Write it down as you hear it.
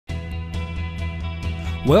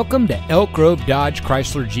Welcome to Elk Grove Dodge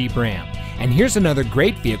Chrysler Jeep Ram, and here's another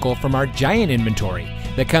great vehicle from our giant inventory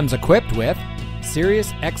that comes equipped with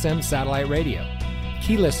Sirius XM satellite radio,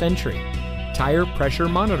 keyless entry, tire pressure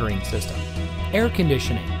monitoring system, air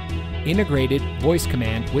conditioning, integrated voice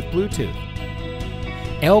command with Bluetooth.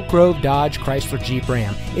 Elk Grove Dodge Chrysler Jeep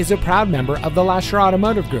Ram is a proud member of the Lasher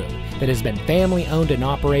Automotive Group that has been family owned and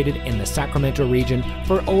operated in the Sacramento region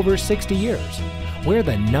for over 60 years. We're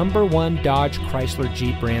the #1 Dodge Chrysler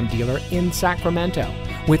Jeep Ram dealer in Sacramento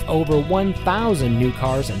with over 1,000 new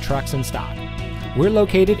cars and trucks in stock. We're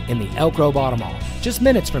located in the Elk Grove Auto Mall, just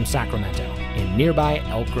minutes from Sacramento in nearby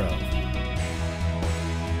Elk Grove.